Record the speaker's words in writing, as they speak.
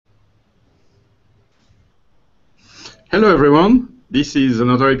Hello everyone, this is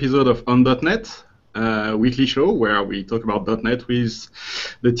another episode of On.NET, a weekly show where we talk about .NET with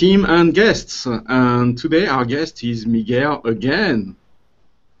the team and guests. And today our guest is Miguel again.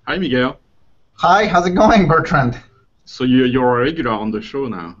 Hi Miguel. Hi, how's it going, Bertrand? So you're a regular on the show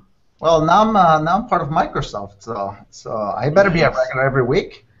now. Well, now I'm part of Microsoft, so I better be a regular every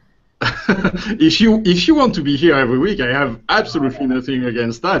week. If you want to be here every week, I have absolutely nothing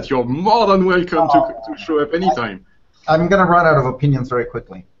against that. You're more than welcome to show up anytime. I'm gonna run out of opinions very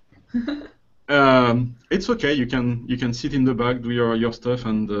quickly. It's okay. You can sit in the back, do your stuff,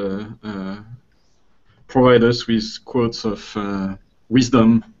 and provide us with quotes of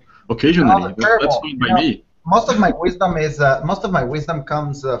wisdom occasionally. That's fine by me. Most of my wisdom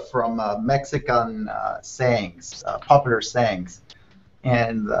comes from Mexican sayings, popular sayings,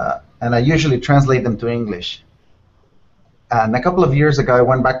 and I usually translate them to English. And a couple of years ago, I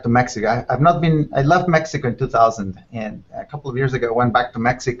went back to Mexico. I left Mexico in 2000, and a couple of years ago, I went back to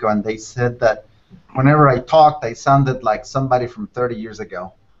Mexico, and they said that whenever I talked, I sounded like somebody from 30 years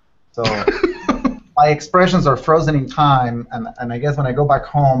ago. So my expressions are frozen in time, and I guess when I go back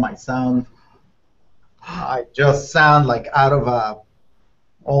home, I just sound like out of a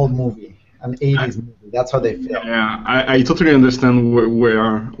old movie, an 80s movie. That's how they feel. Yeah, I totally understand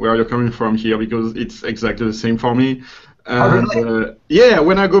where you're coming from here, because it's exactly the same for me. And, really? Yeah,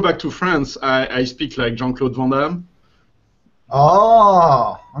 when I go back to France, I speak like Jean-Claude Van Damme.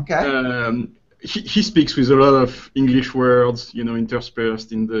 Oh, okay. He speaks with a lot of English words,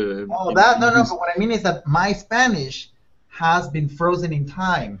 interspersed in the. Oh, no. But what I mean is that my Spanish has been frozen in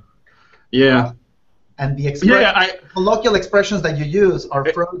time. Yeah. And the colloquial expressions that you use are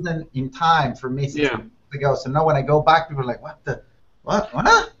frozen in time for me 6 years ago. So now when I go back, people are like, what?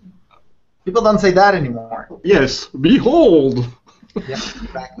 People don't say that anymore. Yes, behold. Yeah,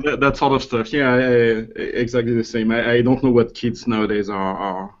 exactly. That sort of stuff. Yeah, exactly the same. I don't know what kids nowadays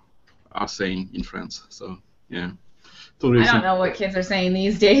are saying in France. So yeah, totally. I don't know what kids are saying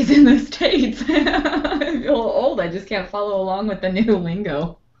these days in the States. I feel old. I just can't follow along with the new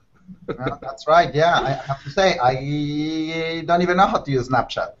lingo. That's right. Yeah, I have to say I don't even know how to use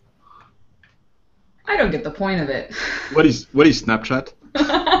Snapchat. I don't get the point of it. What is Snapchat?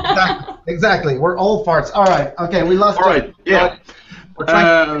 Exactly. We're old farts. All right. Okay, we lost. All right. Yeah. We're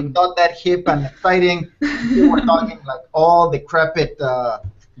trying to be not that hip and exciting. We're talking like all decrepit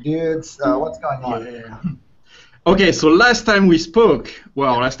dudes. What's going on? Yeah. Okay, so last time we spoke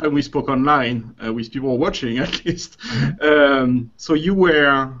online with people watching at least. So you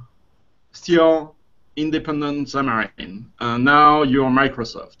were still independent Xamarin, and now you're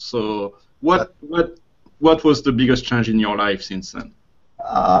Microsoft. So what was the biggest change in your life since then?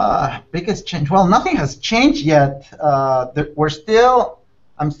 Biggest change? Well, nothing has changed yet.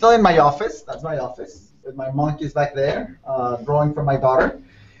 I'm still in my office. That's my office with my monkeys back there, drawing for my daughter.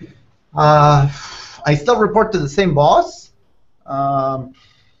 I still report to the same boss. Oh,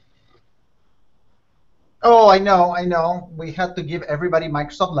 I know. We had to give everybody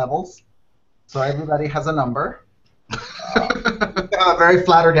Microsoft levels, so everybody has a number. A very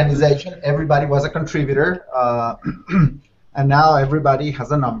flat organization. Everybody was a contributor. And now everybody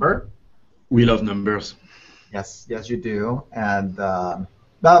has a number. We love numbers. Yes, you do. And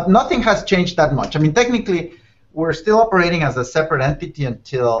nothing has changed that much. I mean, technically, we're still operating as a separate entity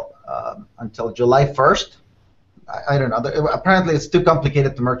until July 1st. I don't know. Apparently, it's too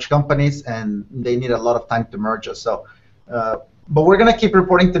complicated to merge companies, and they need a lot of time to merge us. So, but we're going to keep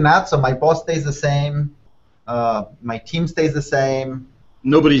reporting to Nat. So my boss stays the same. My team stays the same.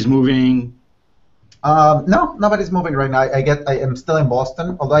 Nobody's moving. No, nobody's moving right now. I am still in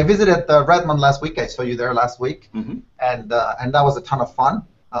Boston. Although I visited Redmond last week. I saw you there last week, and that was a ton of fun.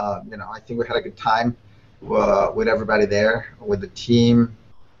 I think we had a good time with everybody there, with the team.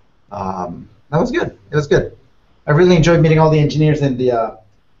 That was good. It was good. I really enjoyed meeting all the engineers and a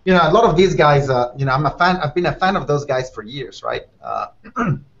lot of these guys. I'm a fan. I've been a fan of those guys for years, right?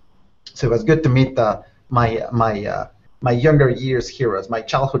 So it was good to meet my younger years heroes, my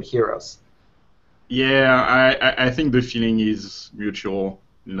childhood heroes. Yeah, I think the feeling is mutual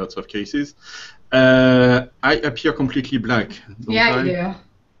in lots of cases. I appear completely black. Yeah, you do.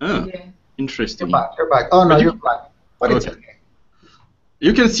 Oh, yeah. Interesting. You're back. Oh, no, you're black. But it's okay.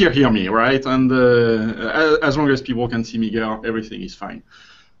 You can still hear me, right? And as long as people can see Miguel, everything is fine.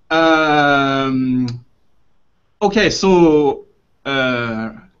 Okay, so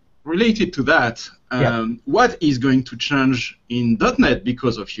related to that, what is going to change in .NET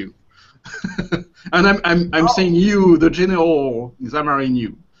because of you? And I'm saying you, the general Xamarin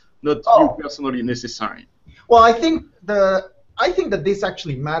you, not you personally necessarily. Well, I think that this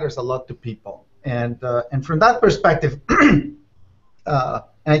actually matters a lot to people. And from that perspective, and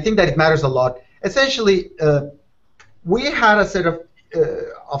I think that it matters a lot. Essentially, we had a set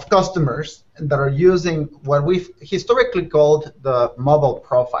of customers that are using what we've historically called the mobile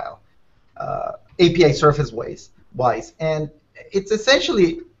profile, API surface wise, and it's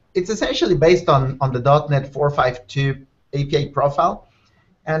essentially based on the .NET 4.5.2 API profile,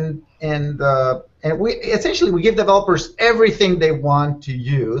 and we essentially we give developers everything they want to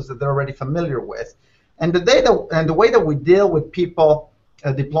use that they're already familiar with, and the way that we deal with people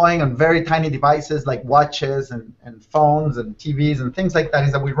deploying on very tiny devices like watches and phones and TVs and things like that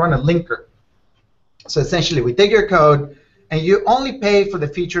is that we run a linker. So essentially, we take your code and you only pay for the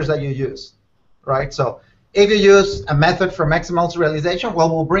features that you use, right? So if you use a method from XML serialization, well,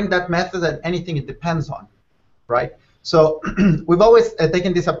 we'll bring that method and anything it depends on, right? So we've always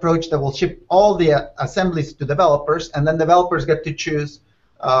taken this approach that we'll ship all the assemblies to developers, and then developers get to choose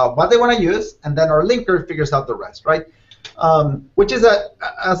what they want to use, and then our linker figures out the rest, right? Which is a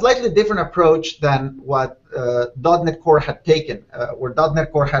slightly different approach than what .NET Core had taken, where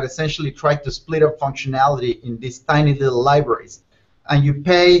 .NET Core had essentially tried to split up functionality in these tiny little libraries, and you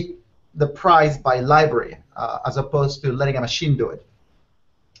pay the price by library as opposed to letting a machine do it.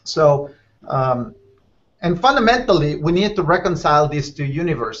 So, and fundamentally, we need to reconcile these two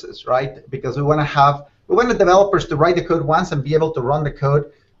universes, right? Because we want the developers to write the code once and be able to run the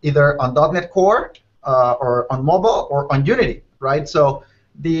code either on .NET Core or on mobile or on Unity, right? So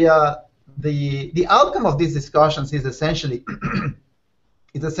the outcome of these discussions is essentially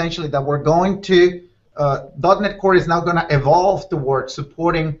that we're going to .NET Core is now going to evolve towards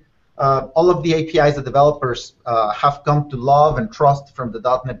supporting all of the APIs that developers have come to love and trust from the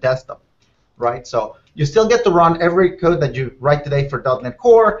 .NET desktop, right? So you still get to run every code that you write today for .NET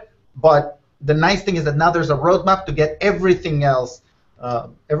Core, but the nice thing is that now there's a roadmap to get everything else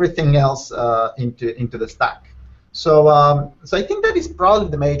into the stack. So so I think that is probably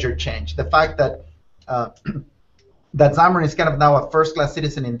the major change, the fact that that Xamarin is kind of now a first-class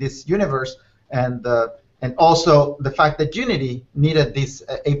citizen in this universe, and also the fact that Unity needed these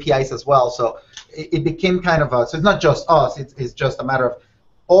APIs as well. So it became kind of so it's not just us, it's just a matter of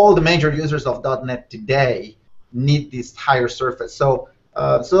all the major users of .NET today need this higher surface. So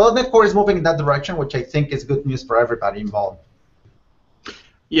so .NET Core is moving in that direction, which I think is good news for everybody involved.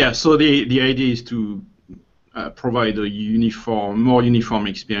 Yeah, so the idea is to provide a more uniform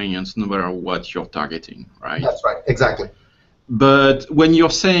experience no matter what you're targeting, right? That's right, exactly. But when you're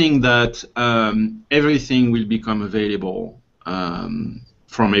saying that everything will become available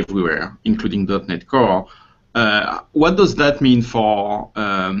from everywhere, including .NET Core, what does that mean for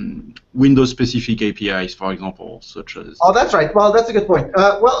Windows-specific APIs, for example, such as? Oh, that's right. Well, that's a good point.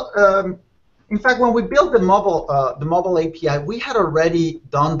 In fact, when we built the mobile API, we had already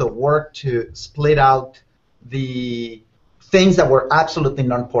done the work to split out the things that were absolutely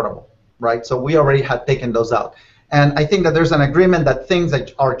non-portable, right? So we already had taken those out. And I think that there's an agreement that things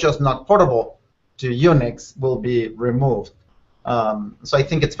that are just not portable to Unix will be removed. So I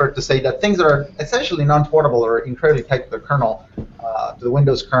think it's fair to say that things that are essentially non-portable or incredibly tied to the kernel, to the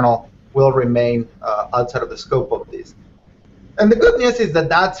Windows kernel, will remain outside of the scope of these. And the good news is that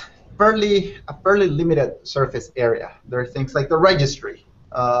that's a fairly limited surface area. There are things like the registry,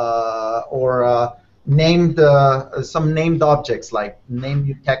 or some named objects like named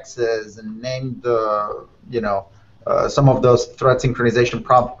utexes and named some of those thread synchronization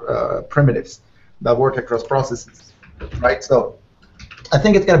primitives that work across processes, right? So I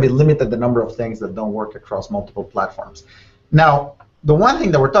think it's going to be limited the number of things that don't work across multiple platforms. Now, the one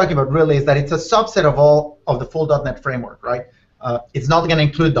thing that we're talking about really is that it's a subset of all of the full .NET framework, right? It's not going to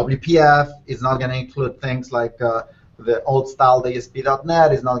include WPF. It's not going to include things like the old-style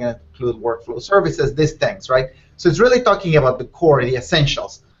ASP.NET. It's not going to include workflow services, these things, right? So it's really talking about the core, the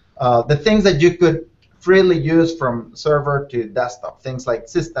essentials, the things that you could freely use from server to desktop, things like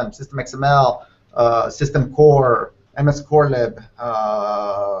system XML, system core, MS Core Lib,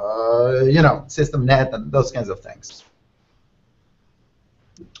 system net, and those kinds of things.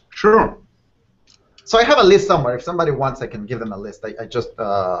 Sure. So I have a list somewhere. If somebody wants, I can give them a list.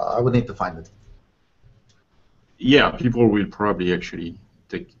 I would need to find it. Yeah, people will probably actually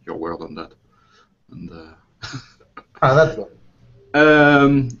take your word on that. And that's good.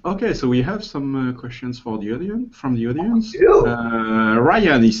 Okay, so we have some questions from the audience. Thank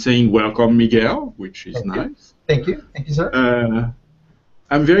Ryan is saying, welcome, Miguel, which is nice. Thank you, sir.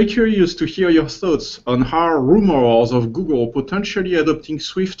 I'm very curious to hear your thoughts on how rumors of Google potentially adopting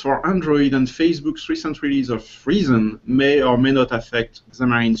Swift for Android and Facebook's recent release of Reason may or may not affect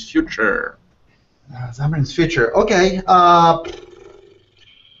Xamarin's future. Xamarin's future. Okay.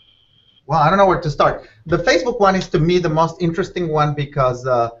 Well, I don't know where to start. The Facebook one is to me the most interesting one because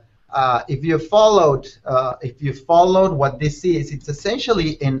if you followed what this is, it's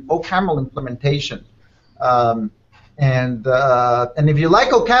essentially an OCaml implementation. And if you like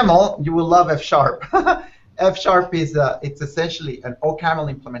OCaml, you will love F#. F# is it's essentially an OCaml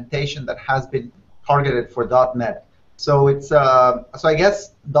implementation that has been targeted for .NET. So it's so I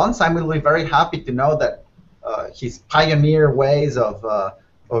guess Don Simon will be very happy to know that his pioneer ways of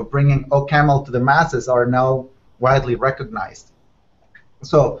bringing OCaml to the masses are now widely recognized.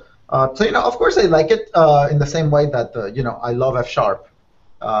 So so of course I like it in the same way that I love F#.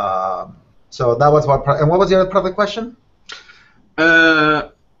 So that was one part. And what was the other part of the question?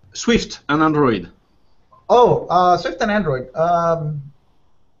 Swift and Android. Oh, Swift and Android.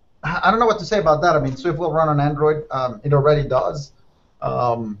 I don't know what to say about that. I mean, Swift will run on Android. It already does.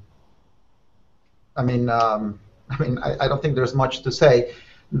 I don't think there's much to say.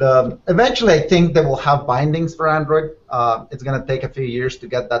 Eventually, I think they will have bindings for Android. It's going to take a few years to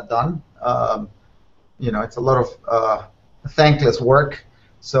get that done. It's a lot of thankless work.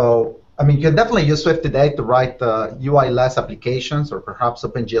 So, I mean, you can definitely use Swift today to write UI-less applications or perhaps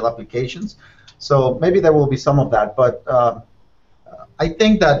OpenGL applications. So maybe there will be some of that. But I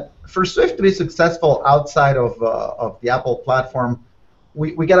think that for Swift to be successful outside of the Apple platform,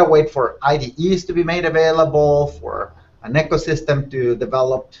 we got to wait for IDEs to be made available, for an ecosystem to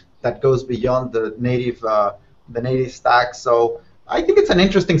develop that goes beyond the native stack. So I think it's an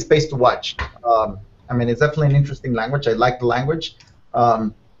interesting space to watch. I mean, it's definitely an interesting language. I like the language,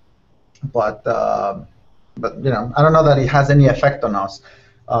 but I don't know that it has any effect on us.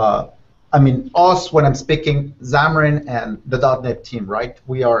 I mean, us, when I'm speaking, Xamarin and the .NET team, right?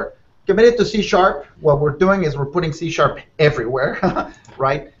 We are committed to C#. What we're doing is we're putting C# everywhere,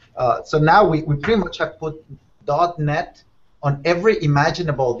 right? So now we pretty much have put .NET on every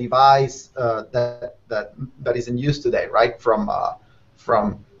imaginable device that is in use today, right? From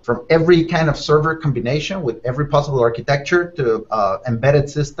every kind of server combination with every possible architecture to embedded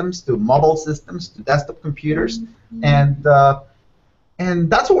systems to mobile systems to desktop computers, and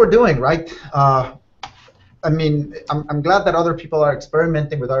that's what we're doing, right? I mean, I'm glad that other people are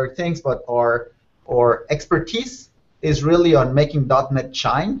experimenting with other things, but our expertise is really on making .NET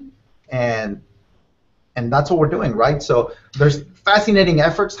shine, and that's what we're doing, right? So there's fascinating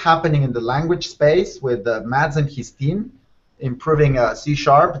efforts happening in the language space with Mads and his team, improving C#,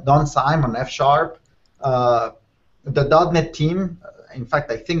 Don Simon on F#. The .NET team, in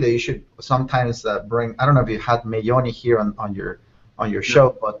fact, I think that you should sometimes bring, I don't know if you had Mayoni here on your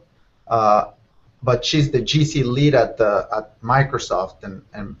show, but she's the GC lead at Microsoft,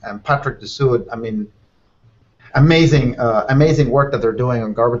 and Patrick Dussault. I mean, amazing work that they're doing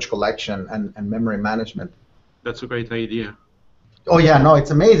on garbage collection and memory management. That's a great idea. Oh yeah, no,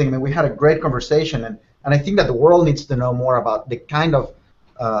 it's amazing. I mean, we had a great conversation, and I think that the world needs to know more about the kind of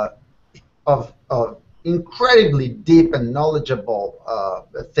incredibly deep and knowledgeable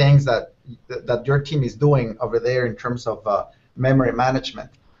things that your team is doing over there in terms of memory management.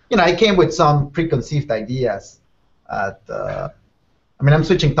 I came with some preconceived ideas I mean, I'm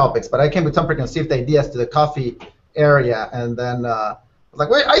switching topics, but I came with some preconceived ideas to the coffee area, and then I was like,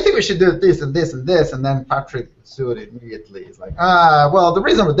 wait, I think we should do this and this and this, and then Patrick sued immediately. He's like, well, the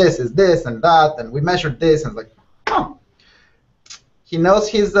reason with this is this and that, and we measured this, and it's like, oh, he knows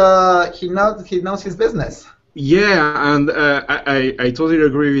his business. Yeah, and I totally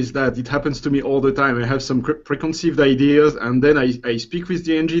agree with that. It happens to me all the time. I have some preconceived ideas, and then I speak with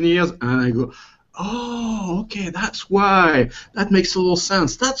the engineers, and I go, oh, okay, that's why. That makes a little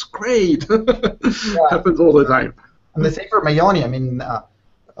sense. That's great. Happens all the time. And the same for Mayoni. I mean,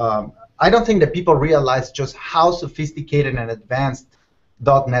 I don't think that people realize just how sophisticated and advanced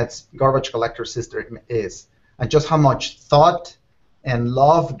 .NET's garbage collector system is, and just how much thought and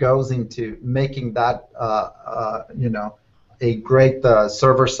love goes into making that, a great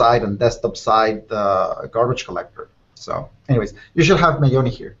server-side and desktop-side garbage collector. So, anyways, you should have Mayoni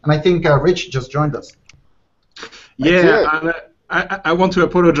here. And I think Rich just joined us. Yeah, and I want to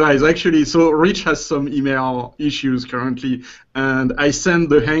apologize. Actually, so Rich has some email issues currently, and I sent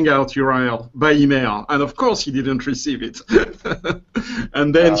the Hangout URL by email, and of course he didn't receive it.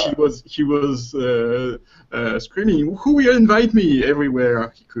 And then he was screaming, "Who will invite me?"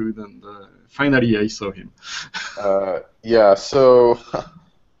 everywhere he could, and finally I saw him. Yeah, so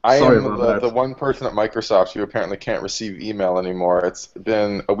I Sorry am about the that. one person at Microsoft who apparently can't receive email anymore. It's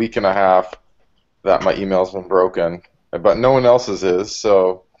been a week and a half that my email's been broken, but no one else's is,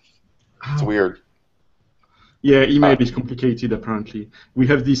 so it's weird. Yeah, email is complicated apparently. We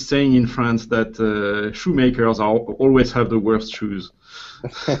have this saying in France that shoemakers always have the worst shoes.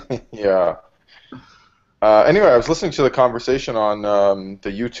 Yeah. Anyway, I was listening to the conversation on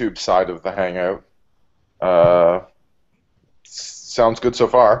the YouTube side of the Hangout. Sounds good so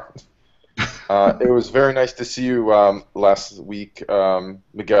far. It was very nice to see you last week,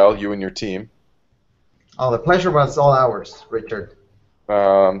 Miguel, you and your team. Oh, the pleasure was all ours, Richard.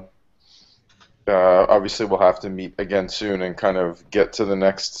 Obviously, we'll have to meet again soon and kind of get to the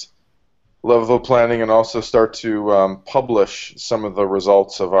next level of planning and also start to publish some of the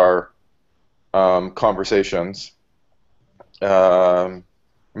results of our conversations. I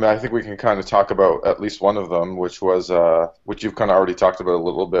mean, I think we can kind of talk about at least one of them, which was which you've kind of already talked about a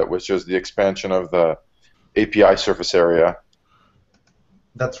little bit, which is the expansion of the API surface area.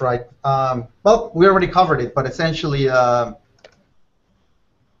 That's right. Well, we already covered it, but essentially, yeah.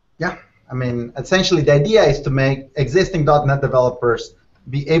 I mean, essentially, the idea is to make existing .NET developers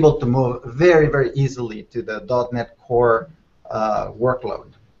be able to move very, very easily to the .NET Core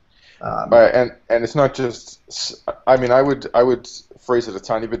workload. And it's not just. I mean, I would phrase it a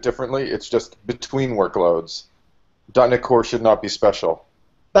tiny bit differently. It's just between workloads. .NET Core should not be special.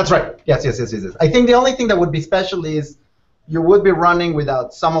 That's right. Yes. I think the only thing that would be special is you would be running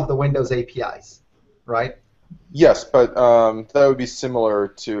without some of the Windows APIs, right? Yes, but that would be similar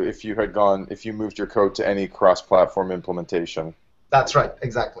to if you moved your code to any cross-platform implementation. That's right.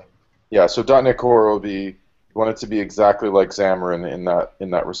 Exactly. Yeah. So .NET Core will be. You want it to be exactly like Xamarin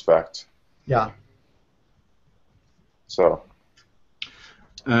in that respect. Yeah. So.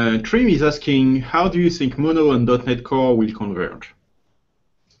 Trim is asking, how do you think Mono and .NET Core will converge?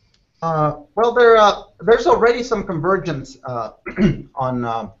 Well, there's already some convergence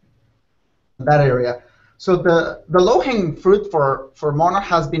on that area. So the low-hanging fruit for Mono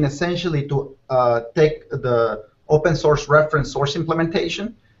has been essentially to take the open source reference source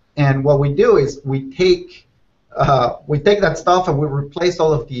implementation, and what we do is we take that stuff and we replace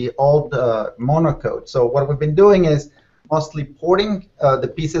all of the old Mono code. So what we've been doing is mostly porting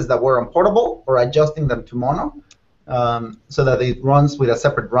the pieces that were unportable or adjusting them to Mono so that it runs with a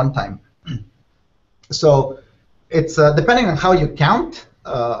separate runtime. So it's depending on how you count,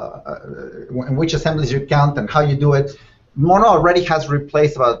 in which assemblies you count and how you do it, Mono already has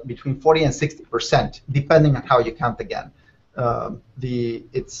replaced about between 40 and 60%, depending on how you count again.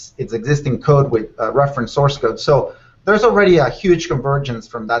 Its existing code with reference source code. So there's already a huge convergence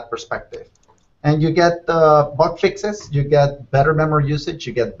from that perspective. And you get bug fixes, you get better memory usage,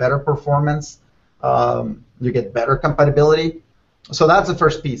 you get better performance, you get better compatibility. So that's the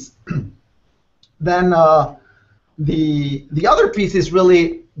first piece. Then the other piece is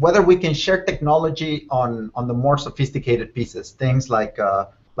really whether we can share technology on the more sophisticated pieces, things like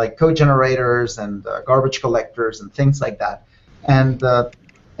code generators and garbage collectors and things like that.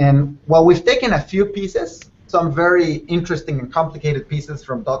 And while we've taken a few pieces, some very interesting and complicated pieces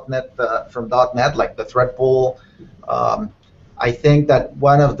from .NET, like the thread pool, I think that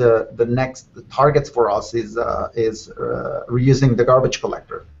one of the next targets for us is reusing the garbage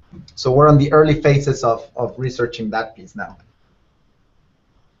collector. So we're on the early phases of researching that piece now.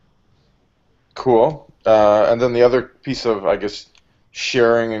 Cool. And then the other piece of, I guess,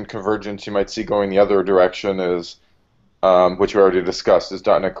 sharing and convergence you might see going the other direction is, which we already discussed, is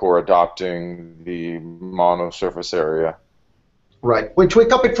 .NET Core adopting the Mono surface area. Right, which we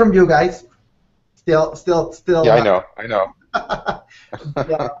copied from you guys. Still. Yeah, I know.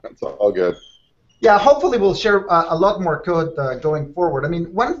 Yeah. It's all good. Yeah, hopefully we'll share a lot more code going forward. I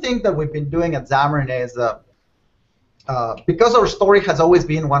mean, one thing that we've been doing at Xamarin is, because our story has always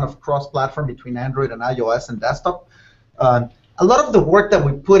been one of cross-platform between Android and iOS and desktop, a lot of the work that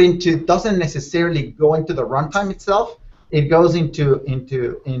we put into doesn't necessarily go into the runtime itself. It goes into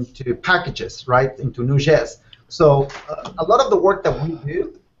packages, right, into Node.js. So a lot of the work that we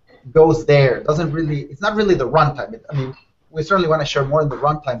do goes there. It's not really the runtime. I mean, we certainly want to share more in the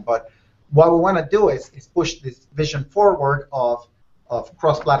runtime, but what we want to do is push this vision forward of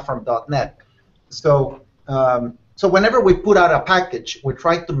cross-platform .NET. So whenever we put out a package, we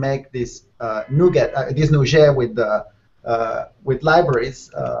try to make this NuGet, this Node.js with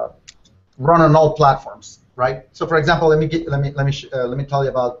libraries run on all platforms, right? So for example, let me tell you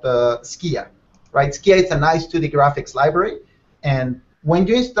about Skia, right? Skia is a nice 2D graphics library, and when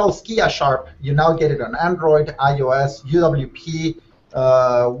you install Skia Sharp, you now get it on Android, iOS, UWP,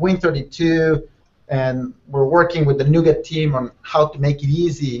 Win32, and we're working with the NuGet team on how to make it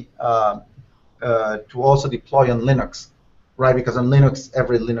easy to also deploy on Linux, right? Because on Linux,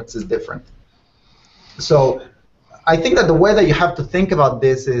 every Linux is different. So I think that the way that you have to think about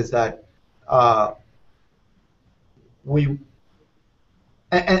this is that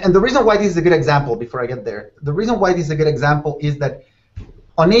and the reason why this is a good example, before I get there, the reason why this is a good example is that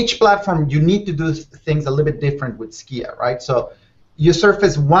on each platform, you need to do things a little bit different with Skia, right? So you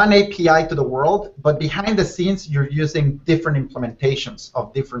surface one API to the world, but behind the scenes, you're using different implementations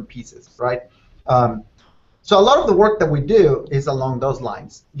of different pieces, right? So a lot of the work that we do is along those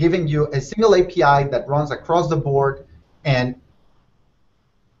lines, giving you a single API that runs across the board and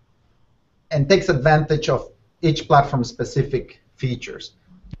takes advantage of each platform-specific features.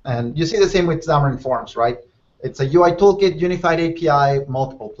 And you see the same with Xamarin Forms, right? It's a UI toolkit, unified API,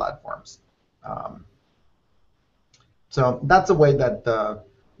 multiple platforms. So that's a way that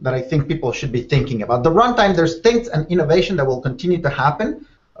that I think people should be thinking about. The runtime, there's things and innovation that will continue to happen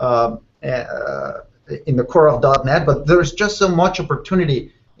in the core of .NET, but there's just so much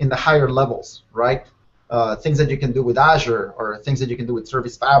opportunity in the higher levels, right? Things that you can do with Azure, or things that you can do with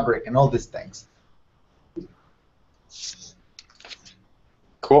Service Fabric, and all these things.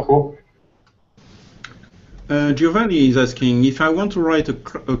 Cool. Giovanni is asking, if I want to write a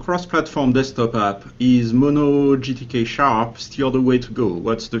cross-platform desktop app, is Mono GTK Sharp still the way to go?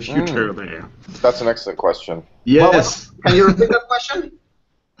 What's the future there? That's an excellent question. Yes. Well, can you repeat that question?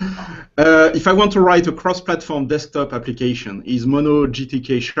 If I want to write a cross-platform desktop application, is Mono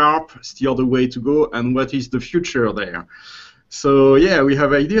GTK Sharp still the way to go, and what is the future there? So yeah, we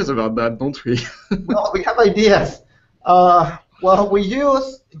have ideas about that, don't we? Well, we have ideas. Well, we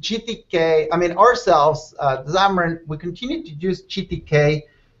use GTK. I mean, ourselves, Xamarin, we continue to use GTK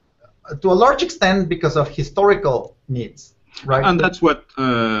to a large extent because of historical needs, right? And that's what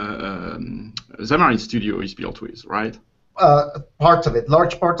Xamarin Studio is built with, right? Parts of it,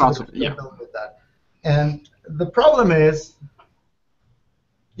 large parts of it, yeah. built with that. And the problem is,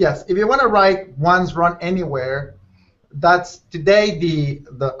 yes, if you want to write once, run anywhere, that's today the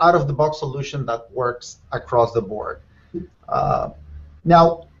out-of-the-box solution that works across the board.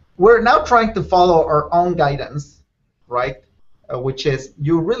 Now, we're now trying to follow our own guidance, right? Which is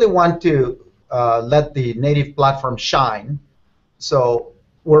you really want to let the native platform shine. So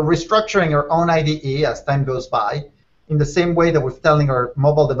we're restructuring our own IDE as time goes by, in the same way that we're telling our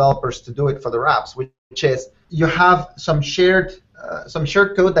mobile developers to do it for their apps, which is you have some shared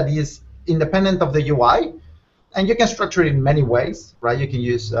code that is independent of the UI, and you can structure it in many ways, right? You can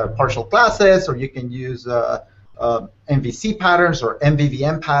use partial classes, or you can use MVC patterns or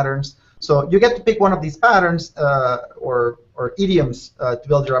MVVM patterns. So you get to pick one of these patterns or idioms to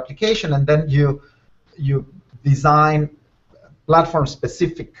build your application, and then you design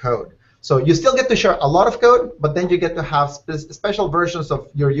platform-specific code. So you still get to share a lot of code, but then you get to have special versions of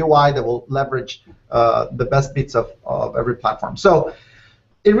your UI that will leverage the best bits of every platform. So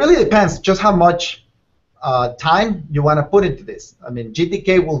it really depends just how much time you want to put into this. I mean,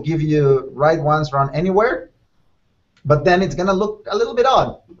 GTK will give you write once, run anywhere, but then it's going to look a little bit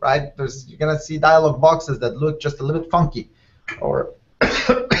odd, right? You're going to see dialog boxes that look just a little bit funky, or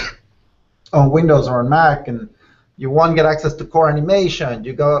on Windows or on Mac, and you won't get access to core animation.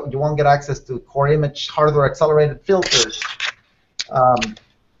 You won't get access to core image hardware accelerated filters.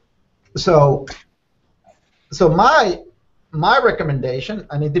 So my recommendation,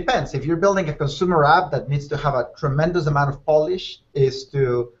 and it depends, if you're building a consumer app that needs to have a tremendous amount of polish, is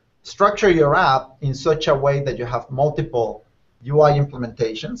to structure your app in such a way that you have multiple UI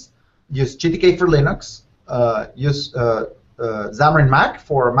implementations. Use GTK for Linux. Use Xamarin Mac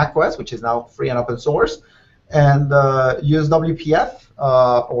for macOS, which is now free and open source, and use WPF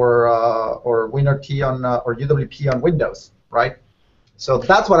or WinRT on or UWP on Windows, right? So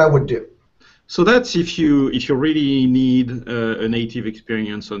that's what I would do. So that's if you really need a native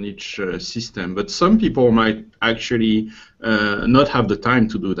experience on each system. But some people might actually not have the time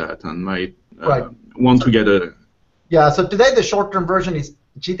to do that and might want to get a... Yeah, so today the short-term version is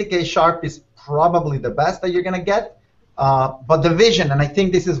GTK Sharp is probably the best that you're going to get. But the vision, and I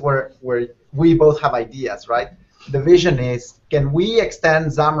think this is where we both have ideas, right? The vision is, can we extend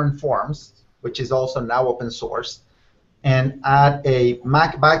Xamarin Forms, which is also now open source, and add a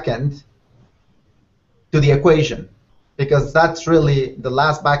Mac backend to the equation, because that's really the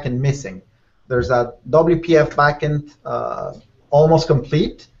last backend missing. There's a WPF backend almost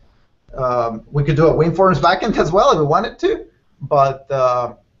complete. We could do a WinForms backend as well if we wanted to, but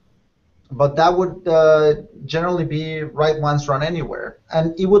that would generally be write once, run anywhere,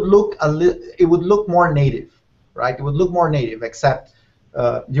 and it would look more native, right? It would look more native, except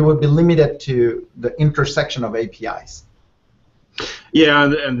you would be limited to the intersection of APIs. Yeah,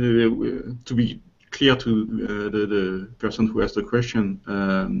 and to be clear to the person who asked the question,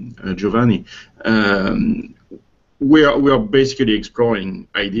 Giovanni, we are basically exploring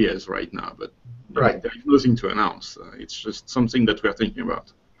ideas right now, but Right. There is nothing to announce. It's just something that we're thinking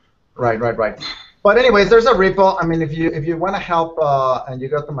about. Right. But anyways, there's a repo. I mean, if you want to help and you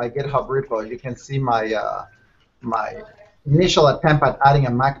go to my GitHub repo, you can see my my initial attempt at adding a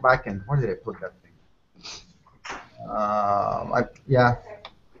Mac backend. Where did I put that thing? Yeah,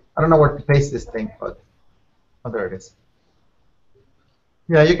 I don't know where to paste this thing, but there it is.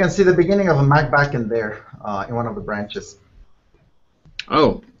 Yeah, you can see the beginning of a Mac backend there in one of the branches.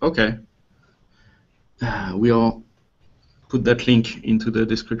 Oh, okay. We'll put that link into the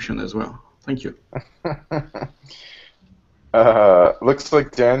description as well. Thank you. Looks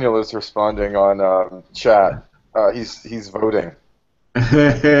like Daniel is responding on chat. He's voting.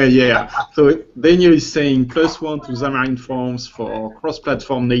 Yeah. So Daniel is saying +1 to Xamarin Forms for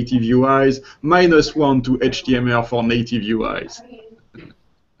cross-platform native UIs, -1 to HTML for native UIs.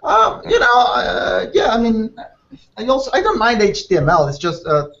 Yeah, I mean, I don't mind HTML. It's just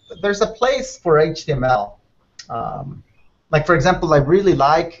there's a place for HTML. Like for example, I really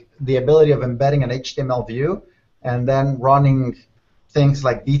like the ability of embedding an HTML view and then running things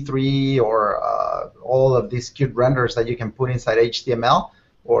like D3 or all of these cute renders that you can put inside HTML,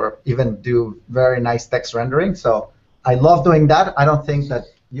 or even do very nice text rendering. So I love doing that. I don't think that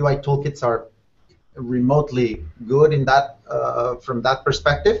UI toolkits are remotely good in that from that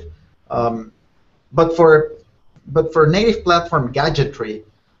perspective. But for native platform gadgetry,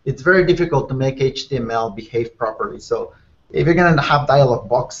 it's very difficult to make HTML behave properly. So if you're going to have dialog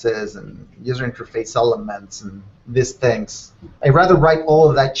boxes and user interface elements and these things, I'd rather write all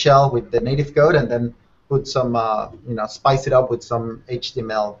of that shell with the native code and then put some, spice it up with some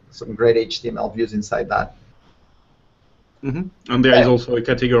HTML, some great HTML views inside that. Mm-hmm. And there is also a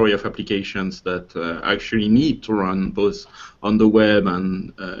category of applications that actually need to run both on the web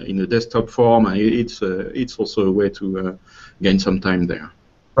and in a desktop form. And it's also a way to gain some time there.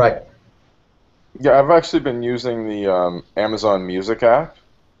 Right. Yeah, I've actually been using the Amazon Music app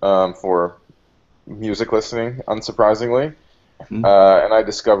for music listening, unsurprisingly. Mm-hmm. And I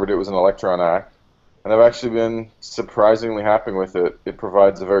discovered it was an Electron app. And I've actually been surprisingly happy with it. It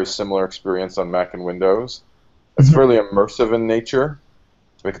provides a very similar experience on Mac and Windows. It's fairly immersive in nature.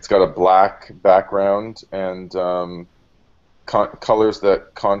 Like it's got a black background and colors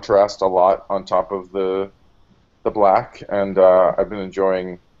that contrast a lot on top of the black, and I've been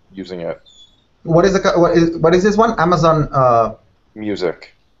enjoying using it. What is this one? Amazon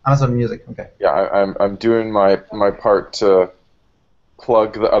Music. Amazon Music. Okay. Yeah, I'm doing my part to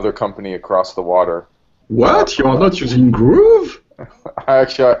plug the other company across the water. What? You're not using Groove? I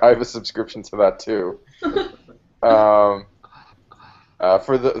have a subscription to that too. For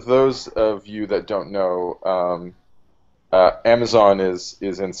those of you that don't know, Amazon is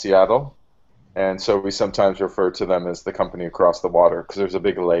in Seattle, and so we sometimes refer to them as the company across the water because there's a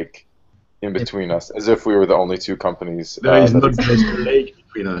big lake in between us, as if we were the only two companies. There is not just a lake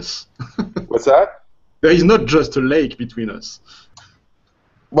between us. What's that? There is not just a lake between us.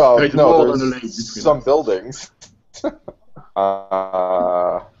 Well, there is no, more there's than a lake between some us. buildings.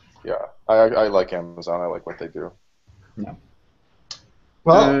 Yeah, I like Amazon. I like what they do. Yeah.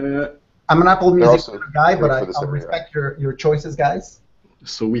 Well, I'm an Apple Music guy, but I'll respect your choices, guys.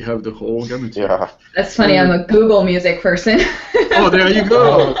 So we have the whole gamut. Yeah. That's funny. I'm a Google Music person. Oh, there you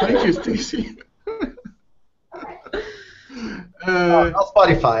go. Thank you, Stacy.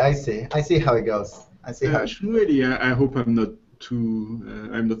 Spotify. I see how it goes. Shmueli, I hope I'm not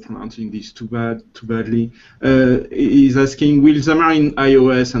pronouncing this too badly. Is asking, will Xamarin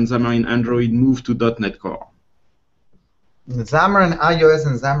iOS and Xamarin Android move to .NET Core? Xamarin iOS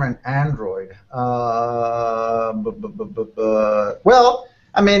and Xamarin Android. Well,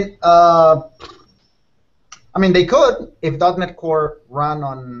 I mean, they could if .NET Core ran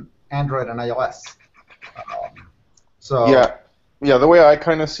on Android and iOS. So yeah. The way I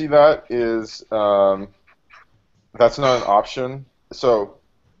kind of see that is that's not an option. So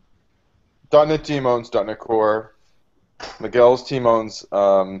 .NET team owns .NET Core. Miguel's team owns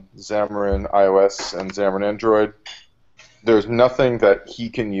Xamarin iOS and Xamarin Android. There's nothing that he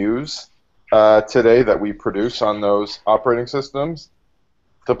can use today that we produce on those operating systems.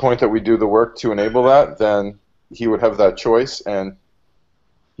 To the point that we do the work to enable that, then he would have that choice, and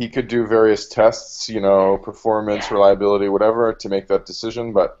he could do various tests, performance, reliability, whatever, to make that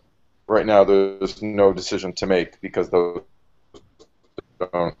decision. But right now, there's no decision to make because those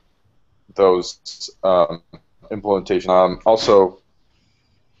implementation. Also,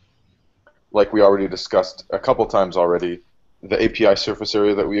 like we already discussed a couple times already, the API surface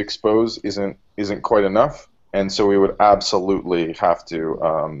area that we expose isn't quite enough, and so we would absolutely have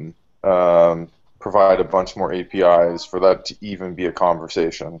to provide a bunch more APIs for that to even be a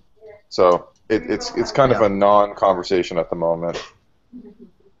conversation. So it's kind of a non-conversation at the moment.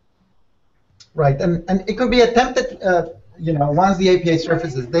 Right, and it could be attempted, once the API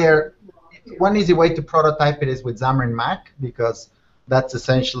surface is there. One easy way to prototype it is with Xamarin Mac, because that's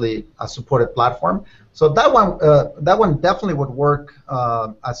essentially a supported platform. So that one definitely would work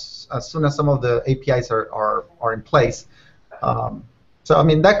as soon as some of the APIs are in place. So I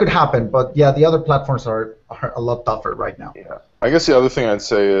mean, that could happen, but yeah, the other platforms are a lot tougher right now. Yeah, I guess the other thing I'd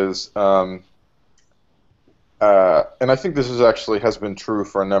say is, and I think this is actually has been true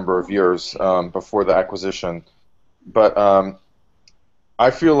for a number of years before the acquisition, but I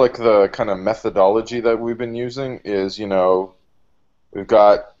feel like the kind of methodology that we've been using is, we've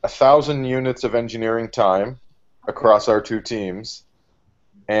got 1,000 units of engineering time across our two teams,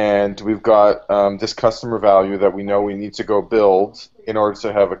 and we've got this customer value that we know we need to go build in order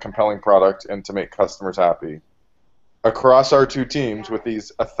to have a compelling product and to make customers happy. Across our two teams with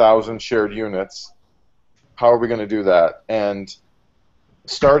these 1,000 shared units, how are we going to do that? And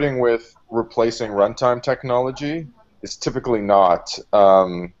starting with replacing runtime technology is typically not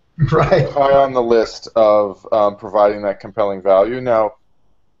Right. high on the list of providing that compelling value. Now,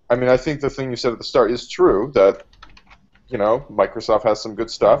 I mean, I think the thing you said at the start is true, that Microsoft has some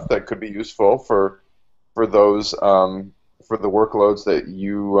good stuff that could be useful for those for the workloads that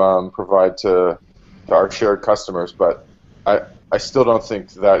you provide to our shared customers, but I still don't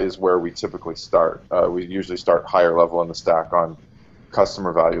think that is where we typically start. We usually start higher level in the stack on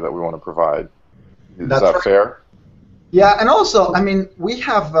customer value that we want to provide. Is That's that right. fair? Yeah, and also, I mean, we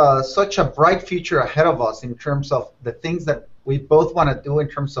have such a bright future ahead of us in terms of the things that we both want to do in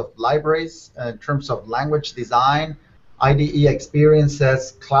terms of libraries, in terms of language design, IDE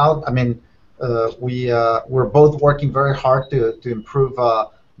experiences, cloud. I mean, we're both working very hard to improve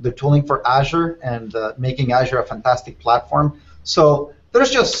the tooling for Azure and making Azure a fantastic platform. So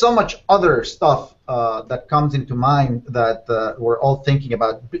there's just so much other stuff that comes into mind that we're all thinking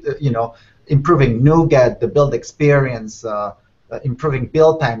about, improving NuGet, the build experience, improving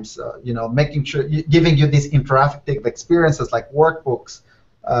build times, making sure, giving you these interactive experiences like workbooks,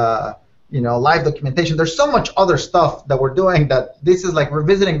 live documentation. There's so much other stuff that we're doing that this is like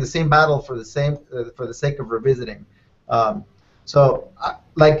revisiting the same battle for the sake of revisiting. So,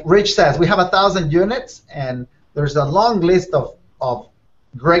 like Rich says, we have 1,000 units, and there's a long list of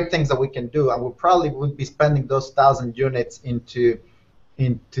great things that we can do, and we probably would be spending those 1,000 units into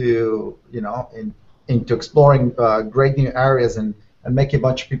exploring great new areas and making a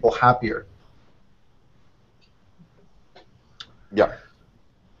bunch of people happier. Yeah.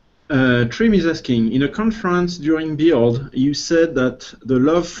 Trim is asking, in a conference during Build, you said that the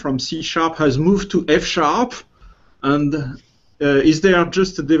love from C# has moved to F#, and is there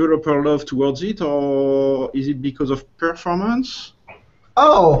just a developer love towards it, or is it because of performance?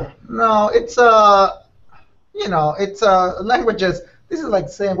 Oh no, it's languages. This is like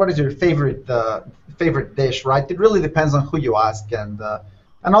saying what is your favorite dish, right? It really depends on who you ask, and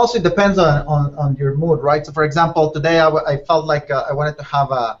also it depends on your mood, right? So for example, today I felt like I wanted to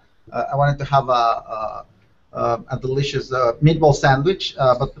have a delicious meatball sandwich,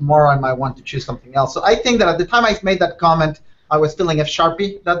 but tomorrow I might want to choose something else. So I think that at the time I made that comment, I was feeling F#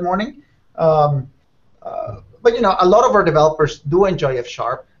 that morning. But a lot of our developers do enjoy F#.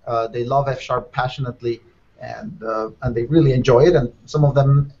 They love F# passionately, and they really enjoy it. And some of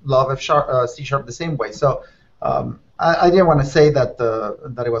them love C# the same way. So I didn't want to say that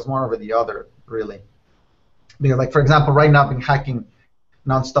it was one over the other, really, because like for example, right now I've been hacking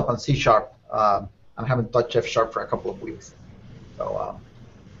nonstop on C#. I haven't touched F# for a couple of weeks. So,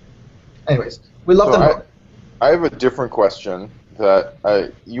 anyways, we love them. I have a different question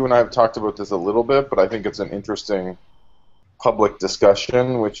that you and I have talked about this a little bit, but I think it's an interesting public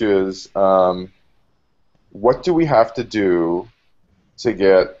discussion, which is what do we have to do to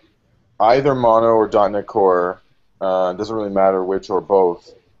get either Mono or .NET Core, doesn't really matter which or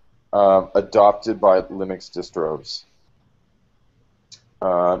both, adopted by Linux distros?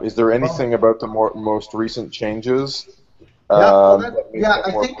 Is there anything about the most recent changes? I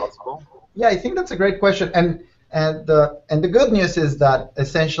think that's a great question, and the good news is that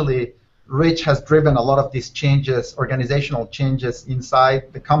essentially Rich has driven a lot of these changes, organizational changes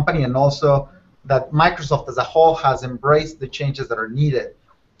inside the company, and also that Microsoft as a whole has embraced the changes that are needed.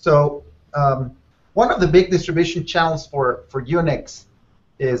 So one of the big distribution channels for Unix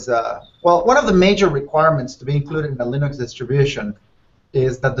is, one of the major requirements to be included in a Linux distribution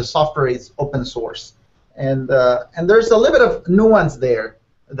is that the software is open source. And there's a little bit of nuance there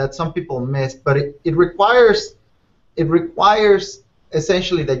that some people missed, but it requires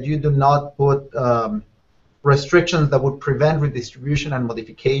essentially that you do not put restrictions that would prevent redistribution and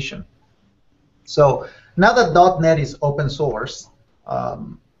modification. So now that .NET is open source,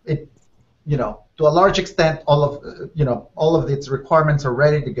 it, to a large extent, all of its requirements are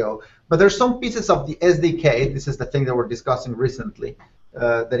ready to go. But there's some pieces of the SDK. This is the thing that we're discussing recently,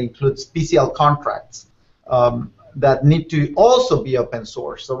 that includes PCL contracts that need to also be open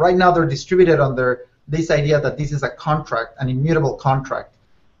source. So right now they're distributed under this idea that this is a contract, an immutable contract,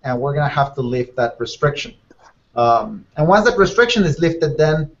 and we're going to have to lift that restriction. And once that restriction is lifted,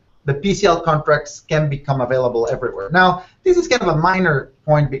 then the PCL contracts can become available everywhere. Now, this is kind of a minor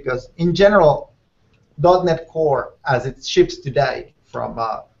point because, in general, .NET Core, as it ships today from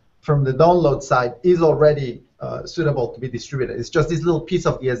the download side, is already suitable to be distributed. It's just this little piece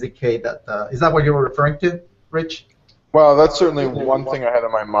of the SDK that is that what you were referring to, Rich? Well, that's certainly one thing I had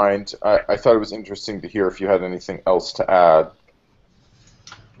in my mind. I thought it was interesting to hear if you had anything else to add.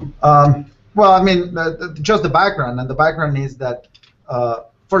 Well, I mean, just the background, and the background is that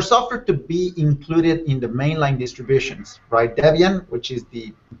for software to be included in the mainline distributions, right? Debian, which is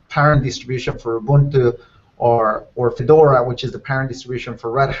the parent distribution for Ubuntu, or Fedora, which is the parent distribution for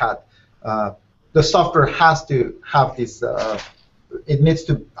Red Hat, the software has to have this. It needs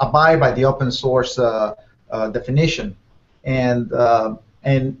to abide by the open source definition, and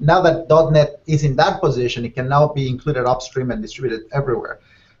now that .NET is in that position, it can now be included upstream and distributed everywhere.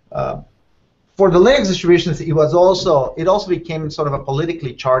 For the Linux distributions, it also became sort of a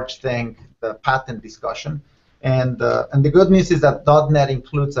politically charged thing, the patent discussion, and the good news is that .NET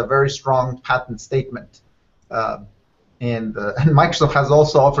includes a very strong patent statement, and Microsoft has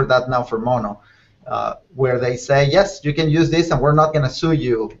also offered that now for Mono, where they say, yes, you can use this, and we're not going to sue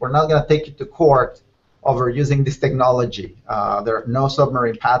you, we're not going to take you to court over using this technology. There are no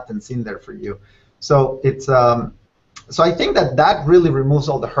submarine patents in there for you. So it's so I think that really removes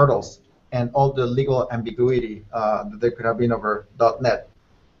all the hurdles and all the legal ambiguity that there could have been over .NET.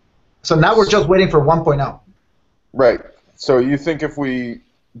 So now we're just waiting for 1.0. Right. So you think if we,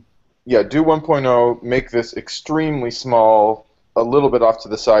 do 1.0, make this extremely small, a little bit off to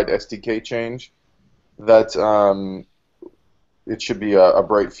the side SDK change, that it should be a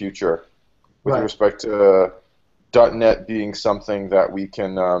bright future with respect to .NET being something that we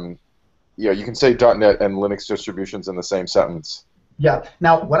can, you can say .NET and Linux distributions in the same sentence. Yeah.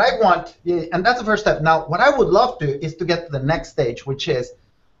 Now, what I want, and that's the first step. Now, what I would love to is to get to the next stage, which is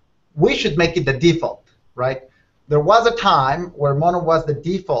we should make it the default, right? There was a time where Mono was the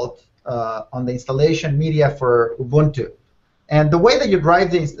default on the installation media for Ubuntu. And the way that you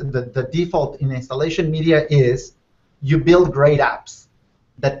drive the default in installation media is you build great apps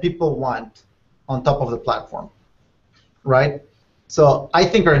that people want on top of the platform, right? So I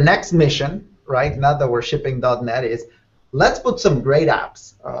think our next mission, right, now that we're shipping .NET, is let's put some great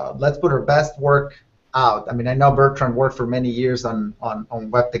apps. Let's put our best work out. I mean, I know Bertrand worked for many years on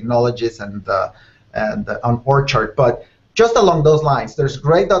web technologies and on Orchard, but just along those lines, there's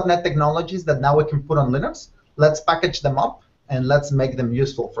great .NET technologies that now we can put on Linux. Let's package them up and let's make them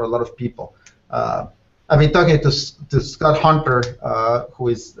useful for a lot of people. I've been talking to Scott Hunter, who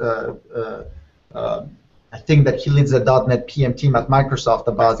is I think that he leads the .NET PM team at Microsoft.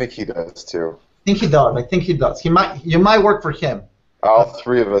 About I think he does too. I think he does. I think he does. You might work for him. All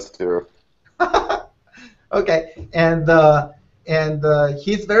three of us do. Okay, and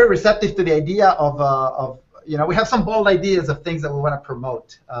he's very receptive to the idea of we have some bold ideas of things that we want to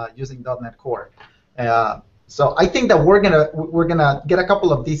promote using .NET Core. So I think that we're gonna get a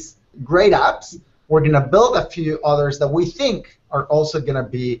couple of these great apps. We're gonna build a few others that we think are also gonna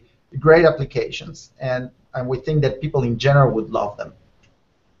be great applications, and we think that people in general would love them.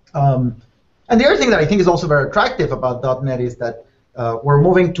 And the other thing that I think is also very attractive about .NET is that we're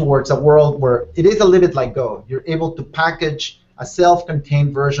moving towards a world where it is a little bit like Go. You're able to package a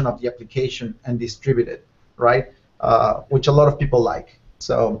self-contained version of the application and distribute it, right? Which a lot of people like.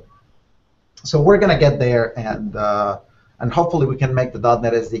 So we're gonna get there, and hopefully we can make the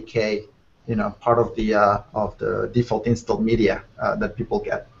 .NET SDK, part of the default installed media that people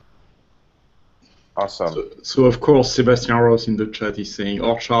get. Awesome. So of course, Sebastian Ross in the chat is saying,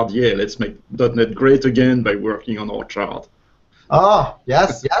 Orchard, let's make .NET great again by working on Orchard. Oh,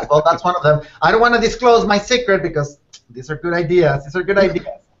 yes. Well, that's one of them. I don't want to disclose my secret because these are good ideas.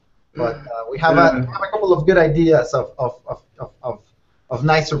 But we have a couple of good ideas of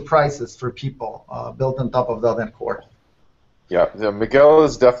nice surprises for people built on top of .NET Core. Yeah, Miguel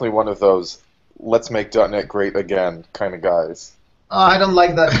is definitely one of those let's make .NET great again kind of guys. I don't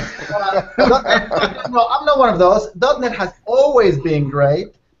like that. No, I'm not one of those. .NET has always been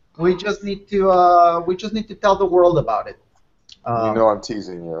great. We just need to tell the world about it. I'm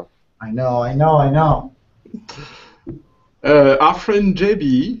teasing you. I know. Our friend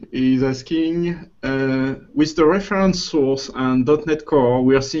JB is asking, with the reference source and .NET Core,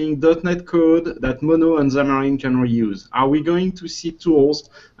 we are seeing .NET code that Mono and Xamarin can reuse. Are we going to see tools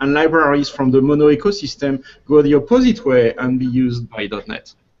and libraries from the Mono ecosystem go the opposite way and be used by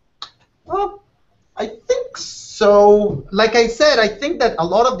 .NET? Well, I think so. Like I said, I think that a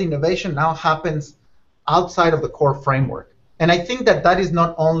lot of the innovation now happens outside of the core framework. And I think that that is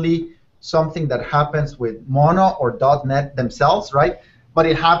not only something that happens with Mono or .NET themselves, right? But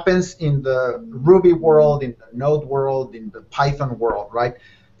it happens in the Ruby world, in the Node world, in the Python world, right?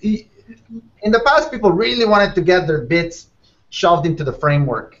 In the past, people really wanted to get their bits shoved into the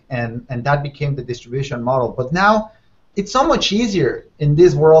framework, and that became the distribution model. But now, it's so much easier in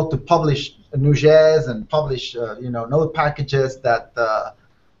this world to publish Node.js and publish, Node packages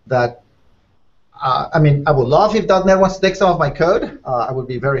I mean, I would love if .NET wants to take some of my code. I would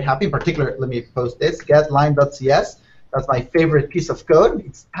be very happy. In particular, let me post this, getline.cs. That's my favorite piece of code.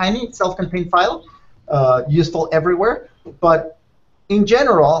 It's tiny, it's self-contained file, useful everywhere. But in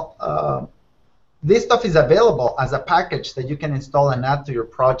general, this stuff is available as a package that you can install and add to your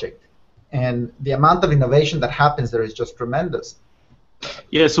project. And the amount of innovation that happens there is just tremendous.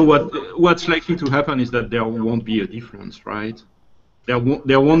 Yeah, so what's likely to happen is that there won't be a difference, right? There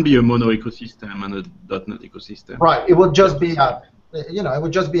won't be a Mono ecosystem and a .NET ecosystem. Right. It would just be a, it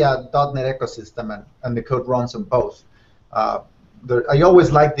would just be a .NET ecosystem, and the code runs on both. I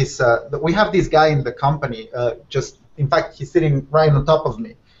always like this. We have this guy in the company. In fact, he's sitting right on top of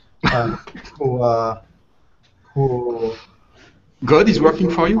me. Who? God is working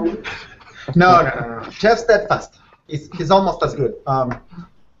for you? No. Jeff Steadfast. He's almost as good.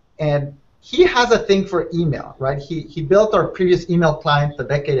 And he has a thing for email, right? He built our previous email client a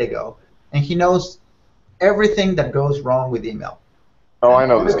decade ago, and he knows everything that goes wrong with email. Oh, I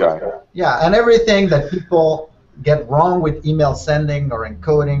know this guy. Yeah, and everything that people get wrong with email sending or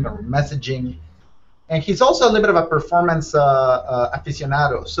encoding or messaging. And he's also a little bit of a performance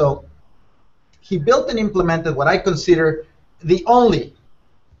aficionado. So he built and implemented what I consider the only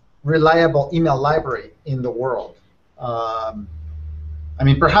reliable email library in the world. I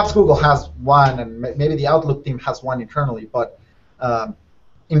mean, perhaps Google has one, and maybe the Outlook team has one internally, but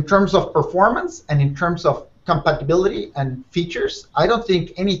in terms of performance and in terms of compatibility and features, I don't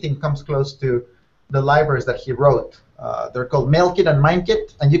think anything comes close to the libraries that he wrote. They're called MailKit and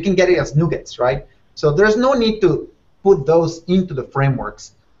MindKit, and you can get it as NuGets, right? So there's no need to put those into the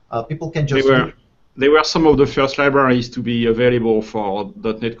frameworks. People can just... They were some of the first libraries to be available for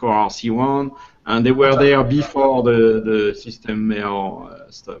 .NET Core RC1, and they were there before the system mail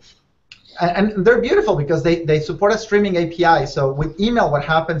stuff. And they're beautiful because they support a streaming API. So with email, what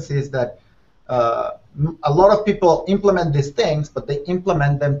happens is that a lot of people implement these things, but they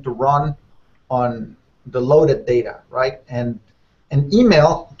implement them to run on the loaded data, right? And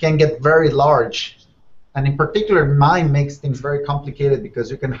email can get very large. And in particular, mine makes things very complicated because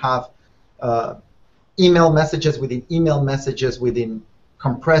you can have email messages within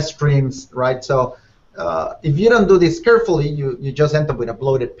compressed streams, right? So if you don't do this carefully, you just end up with a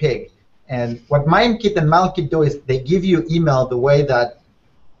bloated pig. And what MindKit and MailKit do is they give you email the way that,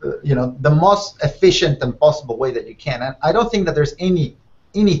 the most efficient and possible way that you can. And I don't think that there's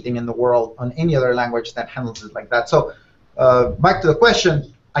anything in the world on any other language that handles it like that. So back to the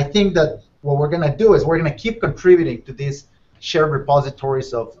question, I think that what we're going to do is we're going to keep contributing to these shared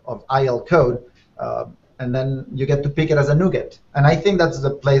repositories of IL code. And then you get to pick it as a NuGet. And I think that's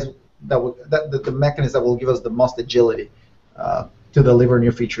the place the mechanism that will give us the most agility to deliver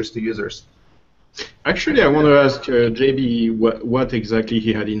new features to users. Actually, I want to ask JB what exactly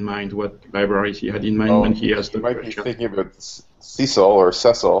he had in mind, what libraries he had in mind when he asked the question. You might be thinking about Cecil or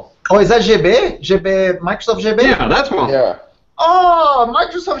Cecil. Oh, is that GB? GB, Microsoft GB? Yeah, that one. Yeah. Oh,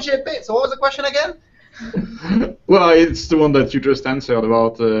 Microsoft GB. So what was the question again? Well, it's the one that you just answered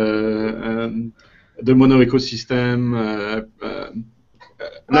about the Mono ecosystem,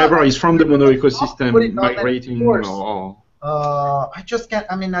 libraries from the Mono ecosystem migrating, or I just can't.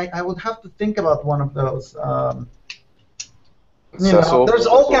 I mean, I would have to think about one of those. There's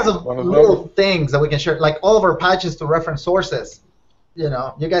all kinds of little things that we can share, like all of our patches to reference sources. You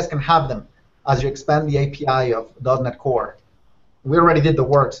guys can have them as you expand the API of .NET Core. We already did the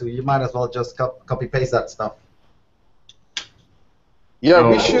work, so you might as well just copy paste that stuff. Yeah,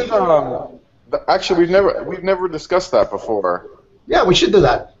 we should. Actually, we've never discussed that before. Yeah, we should do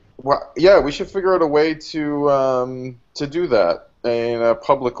that. Well, yeah, we should figure out a way to do that in a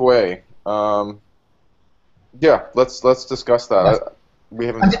public way. Yeah, let's discuss that. Yes. We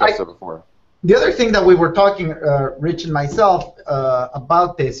haven't discussed it before. The other thing that we were talking, Rich and myself,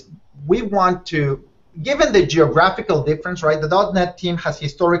 about this, we want to given the geographical difference, right? The .NET team has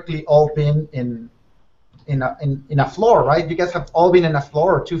historically all been in a floor, right? You guys have all been in a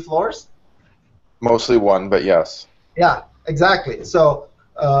floor or 2 floors. Mostly one, but yes. Yeah, exactly. So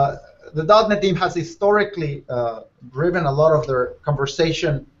the .NET team has historically driven a lot of their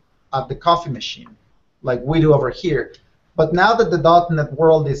conversation at the coffee machine, like we do over here. But now that the .NET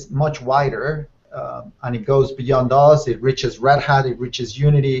world is much wider, and it goes beyond us, it reaches Red Hat, it reaches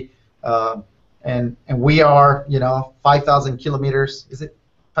Unity, and we are, 5,000 kilometers, is it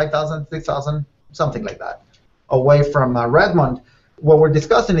 5,000, 6,000, something like that, away from Redmond. What we're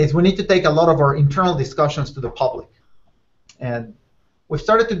discussing is we need to take a lot of our internal discussions to the public. And we've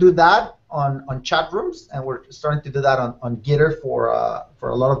started to do that on chat rooms, and we're starting to do that on Gitter for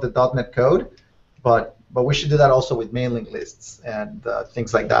a lot of the .NET code. But we should do that also with mailing lists and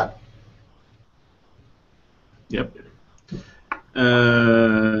things like that. Yep.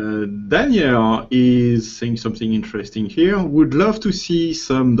 Daniel is saying something interesting here. Would love to see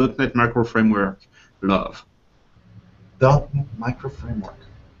some .NET Micro Framework love. .NET Micro Framework.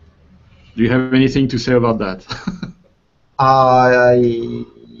 Do you have anything to say about that?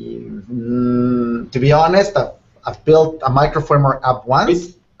 To be honest, I've built a micro framework app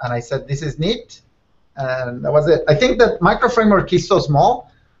once, and I said this is neat, and that was it. I think that micro framework is so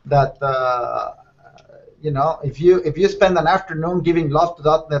small that if you spend an afternoon giving love to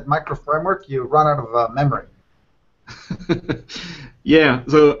 .NET Micro Framework, you run out of memory. Yeah.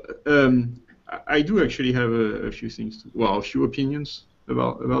 So I do actually have a few things, a few opinions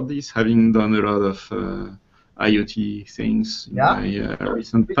about this, having done a lot of IoT things in my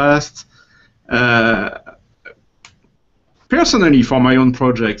recent past. Personally, for my own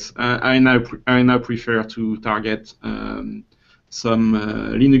projects, I now prefer to target some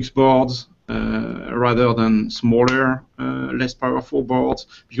Linux boards rather than smaller, less powerful boards,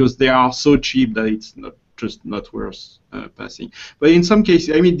 because they are so cheap that it's not worth passing. But in some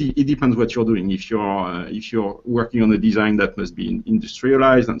cases, I mean, it depends what you're doing. If you're working on a design that must be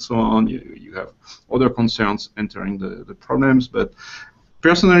industrialized and so on, you have other concerns entering the problems. But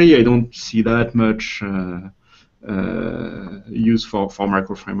personally, I don't see that much use for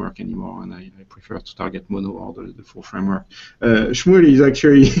micro framework anymore, and I prefer to target mono or the full framework. Shmuel is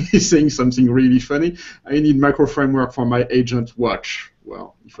actually saying something really funny. I need micro framework for my agent watch.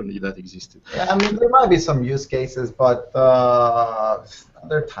 Well, if only that existed. Yeah, I mean, there might be some use cases, but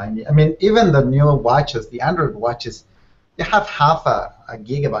they're tiny. I mean, even the new watches, the Android watches, they have half a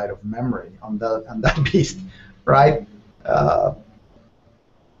gigabyte of memory on that beast, right?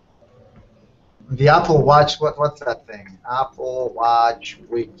 The Apple Watch, what's that thing? Apple Watch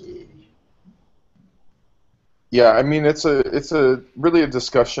Wiki. Yeah, I mean, it's really a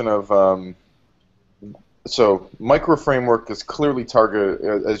discussion of so micro framework is clearly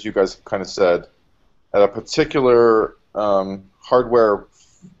targeted, as you guys kind of said, at a particular hardware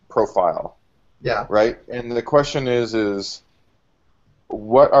profile. Yeah. Right. And the question is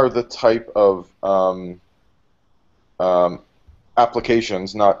what are the type of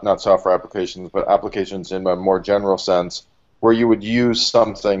applications, not software applications, but applications in a more general sense, where you would use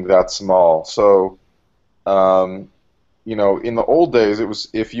something that small. So, in the old days, it was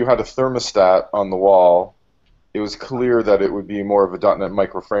if you had a thermostat on the wall, it was clear that it would be more of a .NET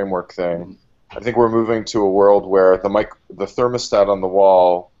Micro Framework thing. I think we're moving to a world where the thermostat on the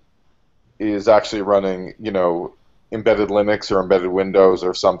wall is actually running, embedded Linux or embedded Windows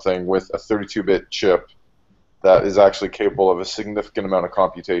or something with a 32-bit chip that is actually capable of a significant amount of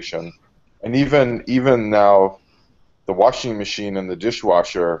computation. And even now, the washing machine and the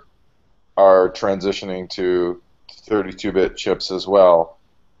dishwasher are transitioning to 32-bit chips as well.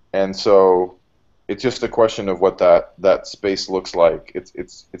 And so it's just a question of what that space looks like.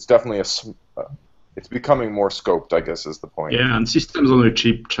 It's definitely it's becoming more scoped, I guess, is the point. Yeah, and systems on a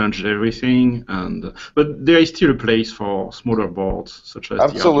chip changed everything, but there is still a place for smaller boards such as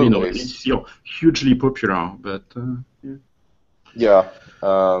the Arduino. It's hugely popular, but yeah.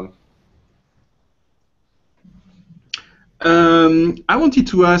 I wanted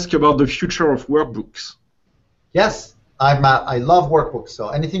to ask about the future of workbooks. Yes, I love workbooks. So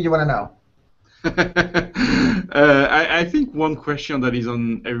anything you want to know? I think one question that is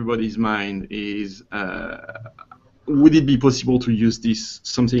on everybody's mind is, would it be possible to use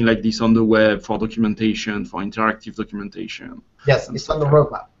something like this on the web for documentation, for interactive documentation? Yes, it's on the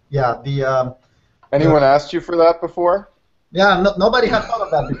roadmap. Yeah. Anyone asked you for that before? Yeah, nobody had thought of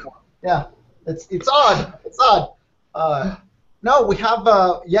that before. Yeah, it's odd. It's odd. No, we have.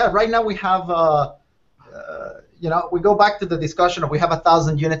 Right now we have. We go back to the discussion of we have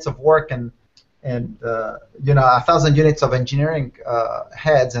 1,000 units of work and 1,000 units of engineering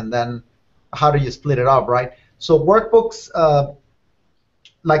heads, and then how do you split it up, right? So workbooks,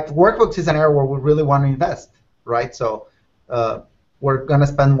 like workbooks is an area where we really want to invest, right? So we're going to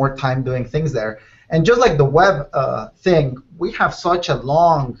spend more time doing things there. And just like the web thing, we have such a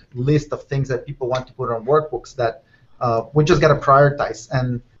long list of things that people want to put on workbooks that we just got to prioritize.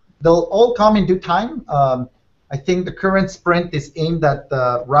 And they'll all come in due time. I think the current sprint is aimed at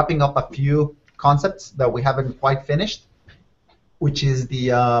wrapping up a few concepts that we haven't quite finished, which is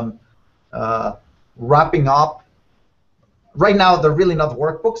the wrapping up. Right now, they're really not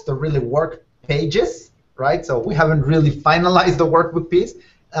workbooks. They're really work pages, right? So we haven't really finalized the workbook piece.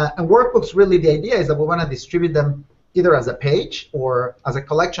 And workbooks, really, the idea is that we want to distribute them either as a page or as a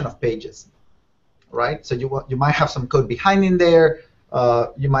collection of pages, right? So you might have some code behind in there.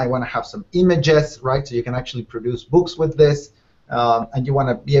 You might want to have some images, right? So you can actually produce books with this. And you want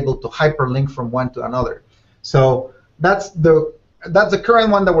to be able to hyperlink from one to another. So that's the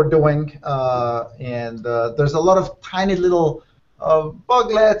current one that we're doing. And there's a lot of tiny little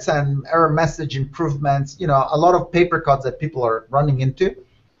buglets and error message improvements, a lot of paper cuts that people are running into.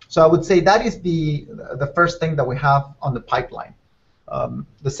 So I would say that is the first thing that we have on the pipeline.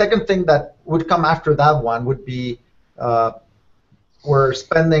 The second thing that would come after that one would be we're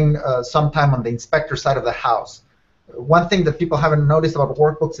spending some time on the inspector side of the house. One thing that people haven't noticed about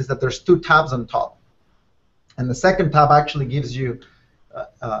workbooks is that there's 2 tabs on top. And the second tab actually gives you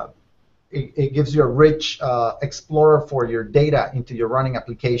it gives you a rich explorer for your data into your running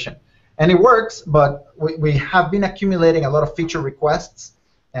application. And it works, but we have been accumulating a lot of feature requests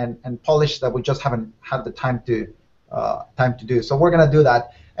and polish that we just haven't had the time to do. So we're going to do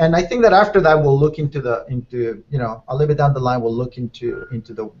that. And I think that after that we'll look into a little bit down the line we'll look into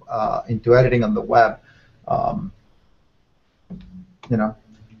editing on the web.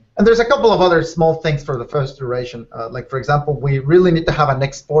 And there's a couple of other small things for the first iteration. Like, for example, we really need to have an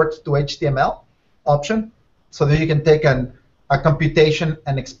export to HTML option so that you can take a computation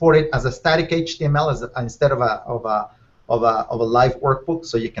and export it as a static HTML instead of a live workbook,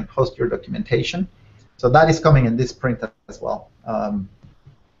 so you can host your documentation. So that is coming in this sprint as well.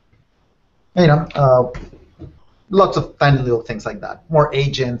 Lots of tiny little things like that. More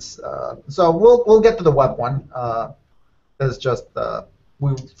agents. So we'll get to the web one. It's just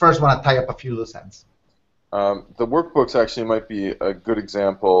we first want to tie up a few loose ends. The workbooks actually might be a good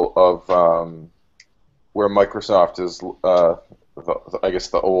example of where Microsoft is, I guess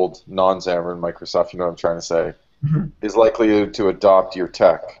the old non-Xamarin Microsoft, you know what I'm trying to say, is likely to adopt your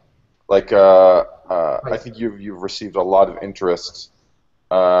tech. Like, I think you've received a lot of interest.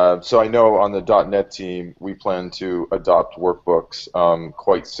 So I know on the .NET team, we plan to adopt workbooks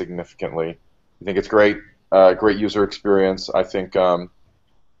quite significantly. I think it's great. Great user experience. I think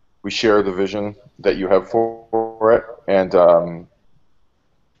we share the vision that you have for it, and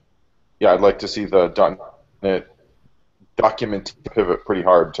yeah, I'd like to see the .NET document pivot pretty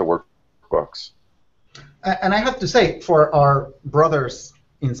hard to workbooks. And I have to say, for our brothers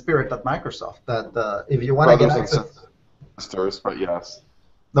in spirit at Microsoft, that if you want to get access, sisters, but yes.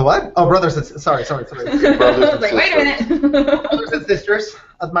 The what? Oh, brothers and sorry. Brothers and like, wait a minute. Brothers and sisters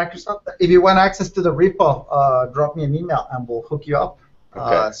at Microsoft. If you want access to the repo, drop me an email and we'll hook you up.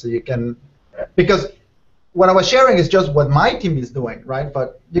 Okay. So you can, because what I was sharing is just what my team is doing, right?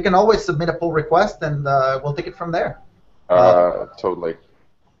 But you can always submit a pull request and we'll take it from there. Totally.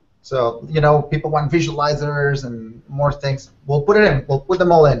 So, people want visualizers and more things. We'll put it in. We'll put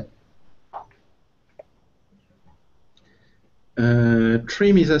them all in.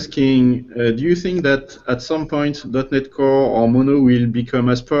 Trim is asking, do you think that at some point .NET Core or Mono will become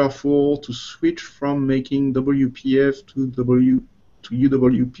as powerful to switch from making WPF to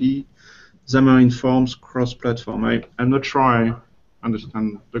UWP, Xamarin Forms cross-platform? I'm not sure I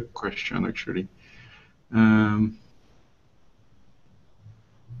understand the question, actually.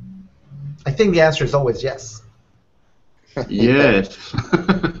 I think the answer is always yes. Yes.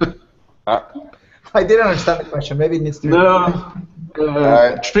 I didn't understand the question. Maybe it needs to be... No.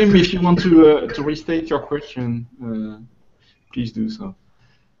 Trim, if you want to restate your question, please do so.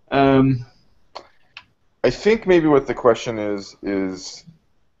 I think maybe what the question is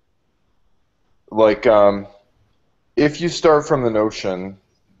like, if you start from the notion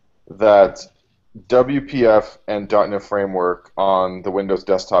that WPF and .NET Framework on the Windows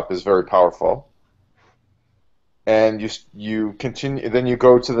desktop is very powerful, and you continue, then you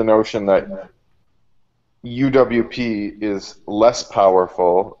go to the notion that UWP is less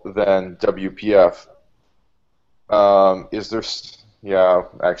powerful than WPF. Is there? Yeah,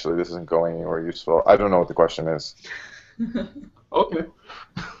 actually, this isn't going anywhere useful. I don't know what the question is. Okay.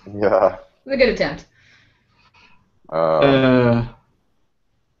 Yeah. It's a good attempt.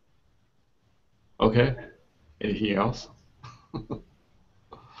 Okay. Anything else?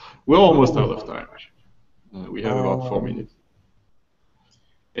 We're almost out of time. We have about 4 minutes.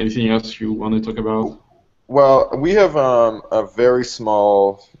 Anything else you want to talk about? Well, we have a very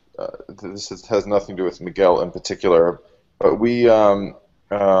small. Has nothing to do with Miguel in particular, but we have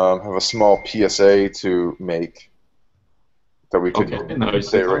a small PSA to make that we could Okay, now it's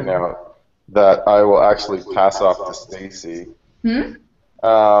say right now that I will actually pass off to Stacy.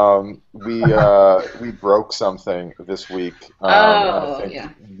 We broke something this week. I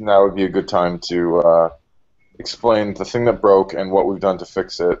think now would be a good time to explain the thing that broke and what we've done to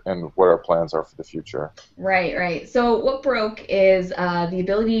fix it and what our plans are for the future. Right. So what broke is the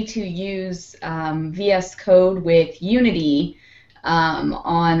ability to use VS Code with Unity on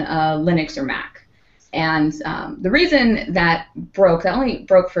Linux or Mac. And the reason that only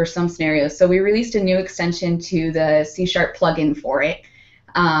broke for some scenarios. So we released a new extension to the C# plugin for it,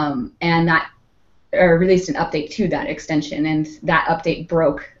 and that released an update to that extension, and that update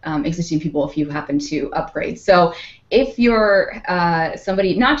broke existing people if you happen to upgrade. So if you're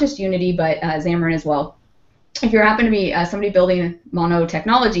somebody, not just Unity, but Xamarin as well, if you happen to be somebody building Mono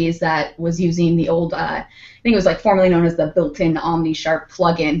Technologies that was using the old, I think it was like formerly known as the built-in Omni#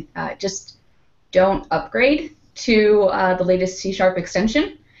 plugin, just don't upgrade to the latest C#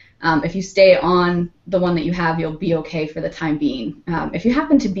 extension. If you stay on the one that you have, you'll be okay for the time being. If you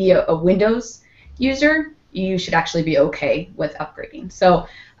happen to be a Windows user, you should actually be okay with upgrading. So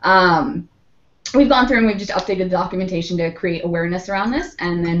we've gone through and we've just updated the documentation to create awareness around this,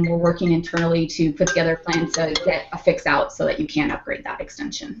 and then we're working internally to put together a plan to get a fix out so that you can upgrade that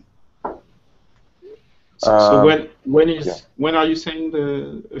extension. So when are you saying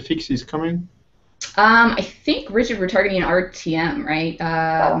the fix is coming? I think, Richard, we're targeting RTM, right?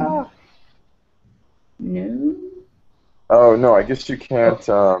 No. Oh no, I guess you can't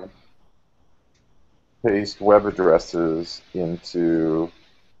paste web addresses into.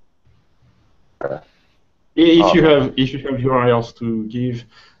 If you have URLs to give,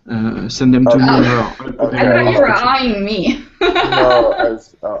 send them to me. I thought you were eyeing me. No,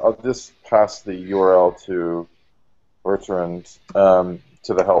 I'll just pass the URL to Bertrand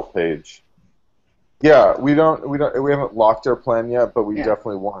to the help page. Yeah, we haven't locked our plan yet, but we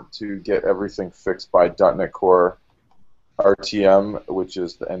definitely want to get everything fixed by .NET Core RTM, which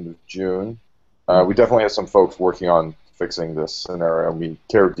is the end of June. We definitely have some folks working on fixing this scenario, and we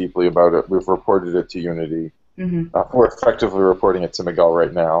care deeply about it. We've reported it to Unity. We're effectively reporting it to Miguel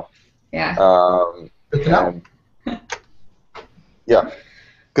right now. Yeah. Yeah,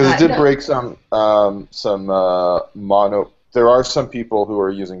 because it did break some mono. There are some people who are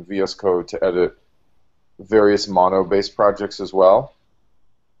using VS Code to edit various mono-based projects as well.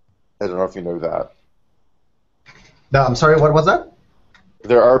 I don't know if you know that. No, I'm sorry, what was that?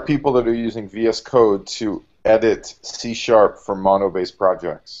 There are people that are using VS Code to edit C# for mono-based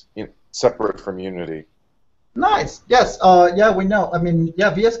projects, separate from Unity. Nice. Yes. Yeah, we know. I mean, yeah,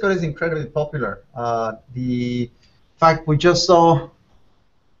 VS Code is incredibly popular. In fact, we just saw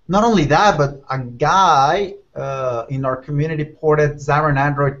not only that, but a guy in our community ported Xamarin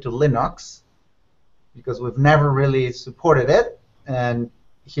Android to Linux because we've never really supported it, and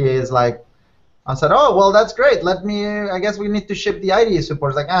he is like, I said, oh, well, that's great. I guess we need to ship the IDE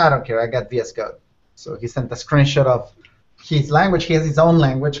support. He's like, I don't care. I got VS Code. So he sent a screenshot of his language. He has his own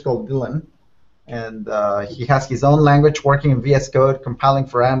language called Dylan. And he has his own language working in VS Code, compiling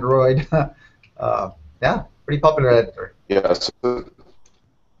for Android. Yeah, pretty popular editor. Yeah,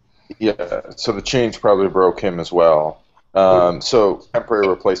 so the change probably broke him as well. So temporary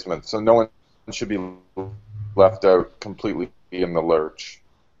replacement. So no one should be left out completely in the lurch.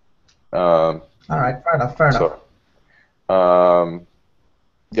 All right, fair enough.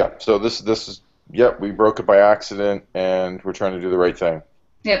 Yeah, so this is, we broke it by accident, and we're trying to do the right thing.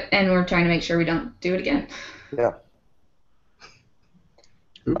 Yep, and we're trying to make sure we don't do it again. Yeah.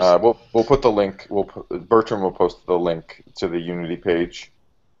 We'll put the link. Bertrand will post the link to the Unity page,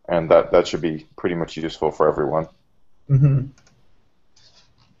 and that should be pretty much useful for everyone. The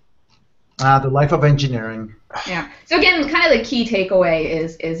life of engineering. Yeah. So again, kind of the key takeaway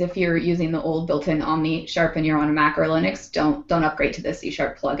is if you're using the old built-in Omni# and you're on a Mac or Linux, don't upgrade to the C#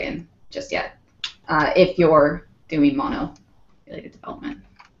 plugin just yet. If you're doing mono-related development.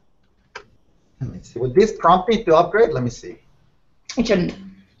 Let me see. Would this prompt me to upgrade? Let me see. It shouldn't.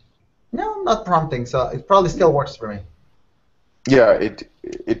 No, not prompting, so it probably still works for me. Yeah,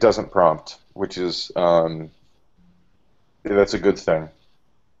 it doesn't prompt, which is that's a good thing.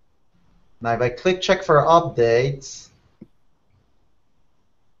 Now, if I click check for updates,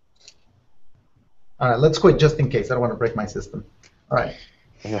 all right, let's quit just in case. I don't want to break my system. All right.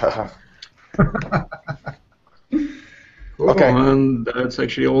 Yeah. Cool. Okay. And that's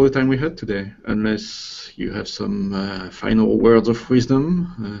actually all the time we had today, unless you have some final words of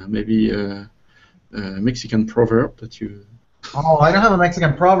wisdom, maybe a Mexican proverb that you. Oh, I don't have a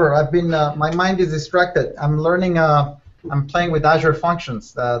Mexican proverb. I've been my mind is distracted. I'm learning. I'm playing with Azure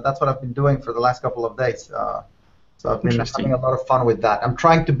Functions. That's what I've been doing for the last couple of days. So I've been having a lot of fun with that. I'm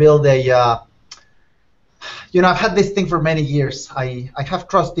trying to build a. I've had this thing for many years. I have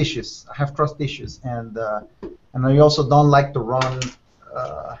trust issues. And I also don't like to run.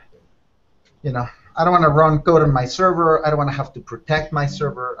 I don't want to run code on my server. I don't want to have to protect my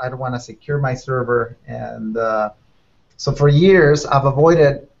server. I don't want to secure my server. And so for years, I've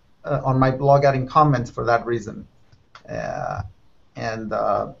avoided on my blog adding comments for that reason.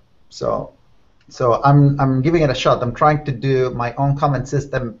 So I'm giving it a shot. I'm trying to do my own comment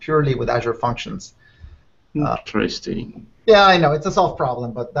system purely with Azure Functions. Interesting. Yeah, I know it's a solved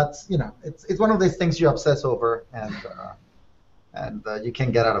problem, but that's it's one of these things you obsess over and you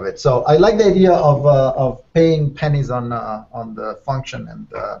can't get out of it. So I like the idea of paying pennies on the function, and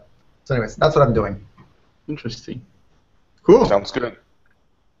so anyways, that's what I'm doing. Interesting. Cool. Sounds good.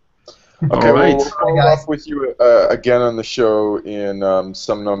 Okay, Okay, right. we'll follow up with you again on the show in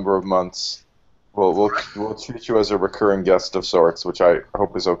some number of months. We'll treat you as a recurring guest of sorts, which I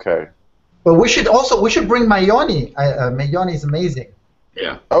hope is okay. But we should bring Mayoni. Mayoni is amazing.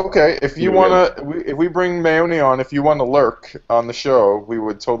 Yeah. Okay, if we bring Mayoni on, if you want to lurk on the show, we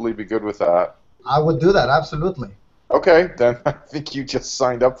would totally be good with that. I would do that, absolutely. Okay, then I think you just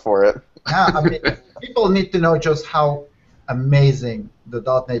signed up for it. Yeah, I mean, people need to know just how amazing the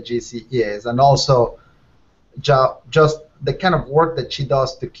 .NET GC is, and also just the kind of work that she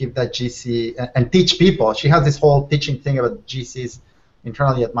does to keep that GC and teach people. She has this whole teaching thing about GCs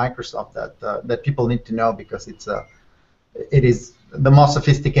internally at Microsoft that people need to know, because it is the most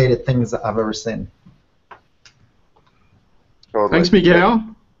sophisticated things I've ever seen. Totally. Thanks, Miguel.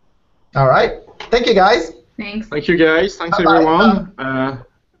 All right. Thank you, guys. Thanks. Thank you, guys. Thanks, Bye-bye. everyone.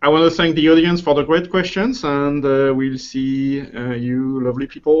 I want to thank the audience for the great questions, and we'll see you lovely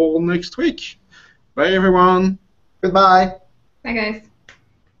people next week. Bye, everyone. Goodbye. Bye, guys.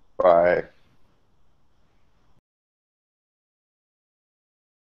 Bye.